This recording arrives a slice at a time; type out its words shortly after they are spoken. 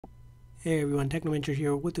Hey everyone, Technoventure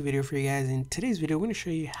here with a video for you guys. In today's video, I'm going to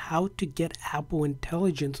show you how to get Apple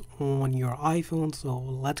Intelligence on your iPhone. So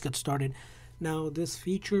let's get started. Now this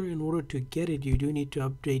feature, in order to get it, you do need to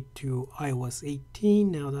update to iOS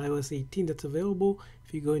 18. Now the iOS 18 that's available,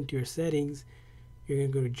 if you go into your settings, you're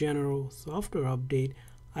going to go to General, Software Update.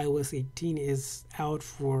 iOS 18 is out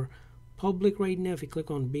for public right now. If you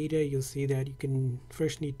click on beta, you'll see that you can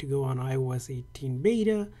first need to go on iOS 18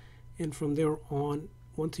 beta, and from there on,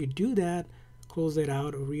 once you do that, close it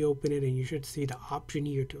out or reopen it, and you should see the option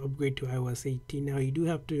here to upgrade to iOS 18. Now you do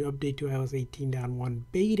have to update to iOS 18.1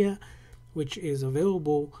 beta, which is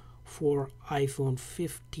available for iPhone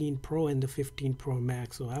 15 Pro and the 15 Pro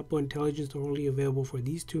Max. So Apple Intelligence are only available for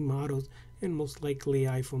these two models, and most likely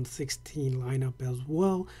iPhone 16 lineup as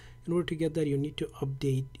well. In order to get that, you need to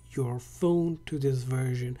update your phone to this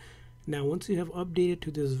version. Now once you have updated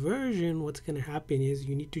to this version, what's going to happen is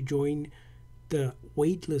you need to join the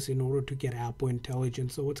waitlist in order to get Apple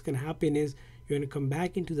Intelligence. So what's going to happen is you're going to come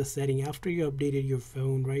back into the setting after you updated your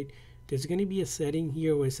phone, right? There's going to be a setting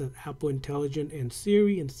here where it says Apple Intelligence and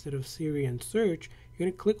Siri instead of Siri and Search. You're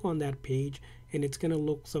going to click on that page, and it's going to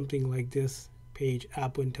look something like this page,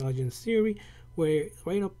 Apple Intelligence Siri, where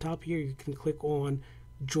right up top here you can click on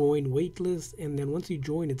join waitlist, and then once you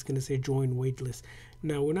join, it's going to say join waitlist.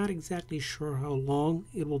 Now we're not exactly sure how long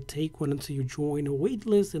it will take once you join a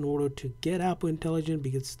waitlist in order to get Apple Intelligence,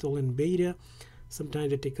 because it's still in beta.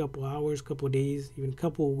 Sometimes it takes a couple hours, couple days, even a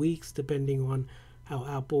couple of weeks, depending on how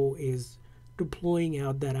Apple is deploying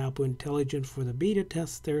out that Apple Intelligence for the beta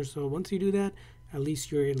tester. So once you do that, at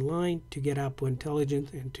least you're in line to get Apple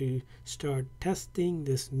Intelligence and to start testing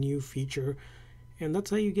this new feature. And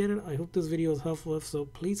that's how you get it. I hope this video was helpful. If so,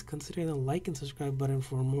 please consider the like and subscribe button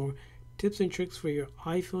for more tips and tricks for your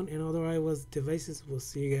iPhone and other iOS devices. We'll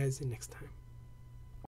see you guys next time.